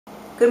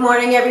Good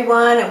morning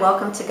everyone, and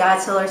welcome to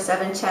God's Healer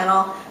 7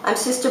 channel. I'm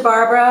Sister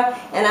Barbara,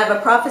 and I have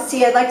a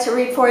prophecy I'd like to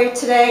read for you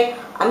today.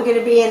 I'm going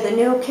to be in the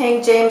New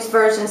King James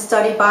Version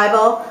Study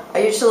Bible. I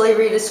usually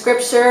read a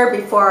scripture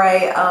before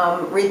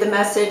I read the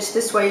message.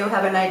 This way you'll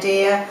have an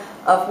idea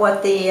of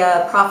what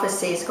the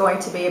prophecy is going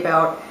to be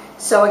about.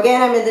 So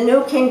again, I'm in the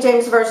New King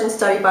James Version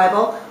Study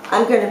Bible.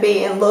 I'm going to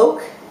be in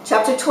Luke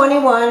chapter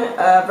 21,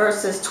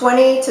 verses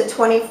 20 to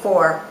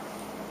 24.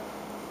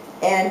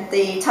 And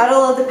the title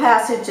of the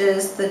passage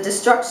is The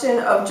Destruction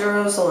of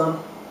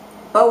Jerusalem.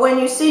 But when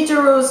you see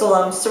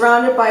Jerusalem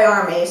surrounded by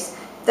armies,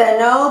 then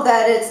know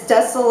that its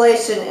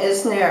desolation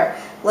is near.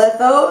 Let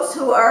those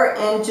who are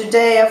in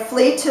Judea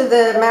flee to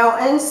the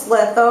mountains.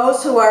 Let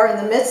those who are in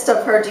the midst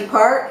of her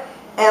depart,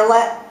 and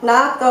let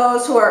not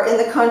those who are in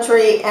the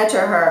country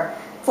enter her.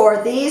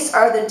 For these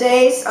are the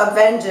days of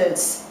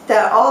vengeance,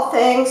 that all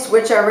things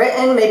which are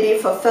written may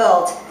be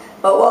fulfilled.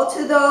 But woe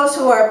to those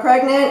who are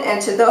pregnant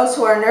and to those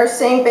who are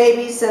nursing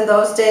babies in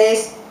those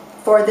days,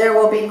 for there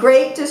will be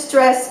great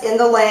distress in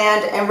the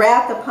land and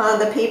wrath upon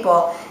the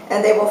people,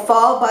 and they will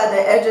fall by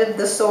the edge of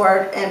the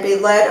sword and be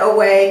led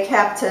away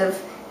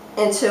captive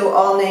into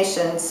all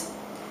nations.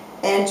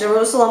 And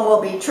Jerusalem will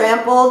be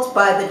trampled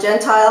by the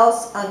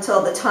Gentiles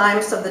until the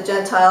times of the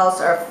Gentiles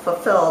are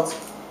fulfilled.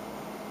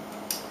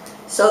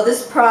 So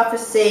this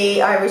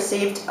prophecy I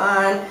received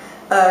on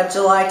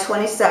July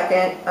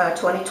 22nd,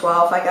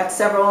 2012. I got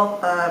several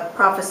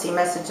prophecy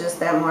messages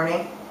that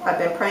morning. I've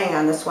been praying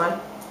on this one.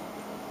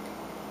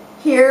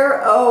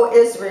 Hear, O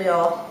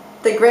Israel,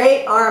 the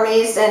great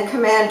armies and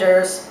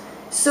commanders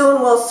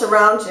soon will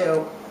surround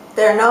you.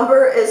 Their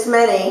number is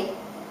many.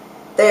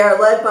 They are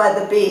led by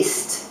the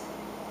beast.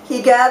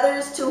 He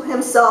gathers to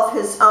himself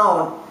his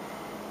own.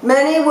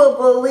 Many will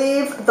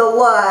believe the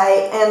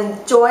lie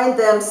and join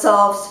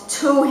themselves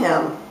to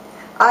him.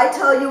 I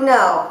tell you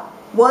now,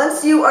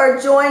 once you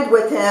are joined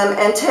with him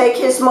and take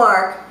his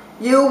mark,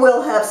 you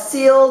will have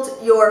sealed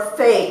your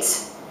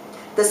fate.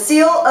 The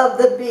seal of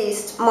the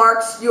beast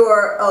marks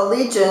your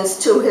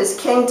allegiance to his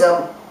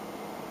kingdom.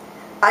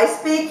 I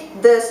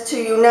speak this to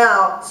you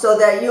now so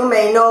that you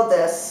may know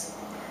this.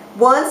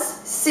 Once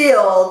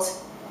sealed,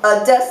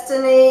 a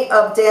destiny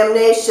of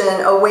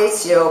damnation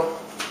awaits you.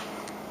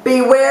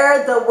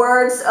 Beware the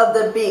words of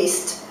the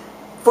beast,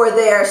 for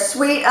they are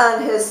sweet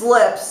on his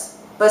lips,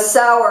 but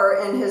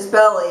sour in his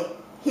belly.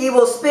 He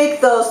will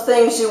speak those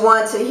things you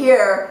want to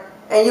hear,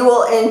 and you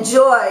will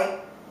enjoy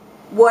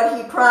what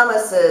he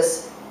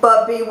promises.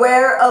 But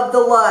beware of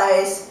the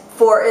lies,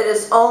 for it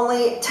is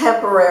only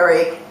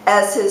temporary,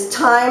 as his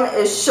time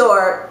is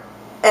short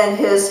and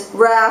his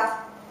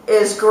wrath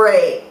is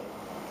great.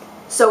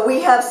 So we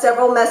have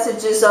several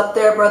messages up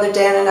there, Brother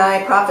Dan and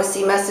I,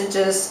 prophecy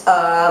messages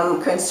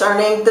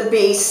concerning the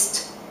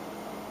beast.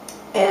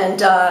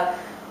 And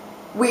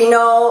we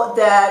know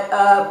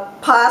that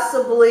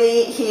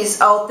possibly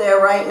he's out there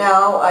right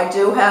now. I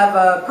do have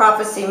a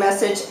prophecy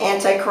message,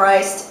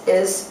 Antichrist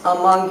is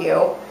among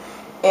you.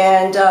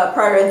 And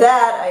prior to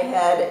that, I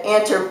had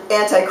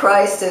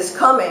Antichrist is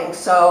coming.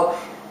 So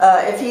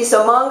if he's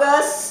among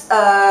us,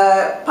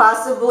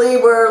 possibly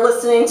we're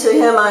listening to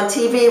him on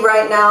TV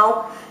right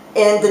now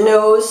in the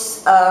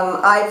news.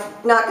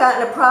 I've not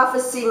gotten a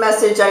prophecy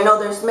message. I know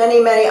there's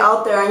many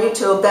out there on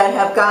YouTube that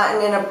have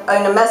gotten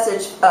in a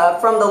message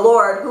from the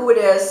Lord, who it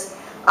is.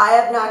 I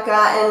have not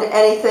gotten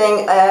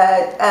anything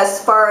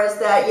as far as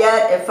that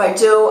yet. If I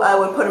do, I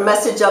would put a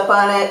message up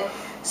on it.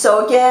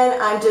 So again,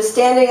 I'm just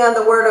standing on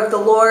the word of the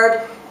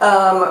Lord.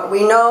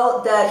 We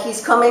know that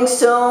he's coming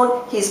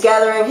soon. He's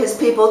gathering his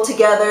people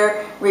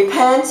together.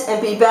 Repent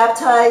and be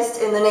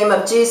baptized in the name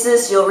of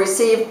Jesus. You'll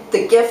receive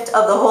the gift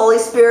of the Holy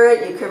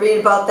Spirit. You can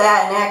read about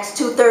that in Acts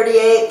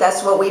 2:38.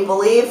 That's what we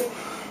believe.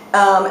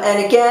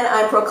 And again,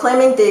 I'm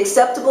proclaiming the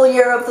acceptable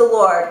year of the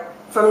Lord.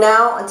 From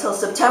now until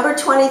September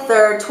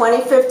 23rd,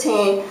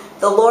 2015,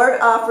 the Lord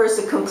offers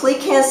a complete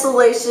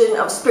cancellation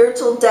of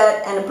spiritual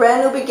debt and a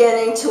brand new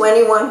beginning to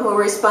anyone who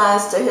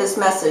responds to his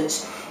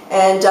message.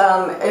 And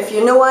if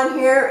you're new on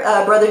here,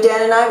 Brother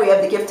Dan and I, we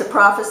have the gift of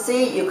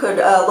prophecy. You could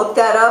look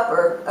that up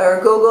or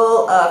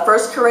Google 1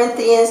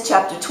 Corinthians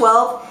chapter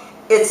 12.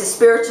 It's a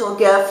spiritual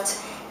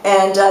gift.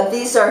 And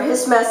these are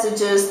his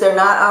messages. They're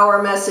not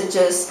our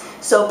messages.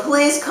 So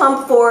please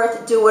come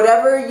forth, do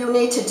whatever you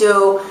need to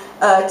do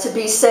to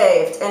be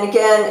saved. And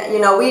again, you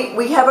know,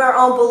 we have our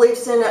own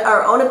beliefs and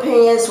our own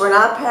opinions. We're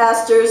not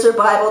pastors or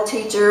Bible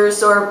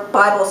teachers or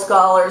Bible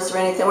scholars or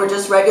anything. We're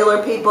just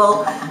regular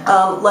people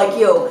like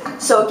you.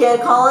 So again,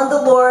 call on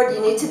the Lord.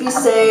 You need to be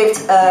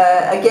saved.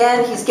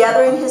 Again, he's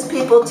gathering his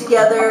people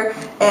together.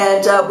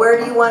 And where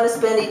do you want to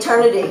spend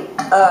eternity?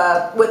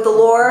 With the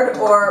Lord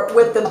or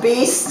with the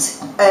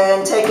beast,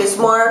 and take his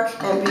mark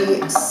and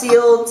be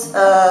sealed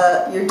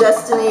your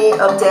destiny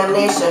of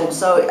damnation.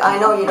 So I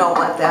know you don't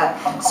want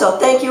that. So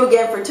thank you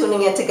again for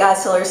tuning in to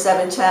God's Healer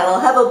 7 channel.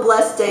 Have a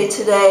blessed day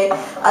today.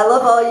 I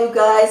love all you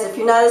guys. If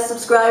you're not a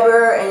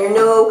subscriber and you're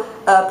new,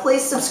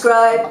 please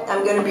subscribe.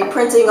 I'm going to be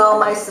printing all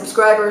my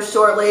subscribers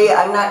shortly.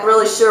 I'm not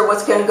really sure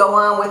what's going to go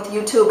on with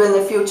YouTube in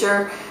the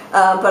future,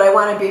 but I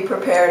want to be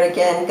prepared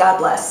again. God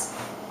bless.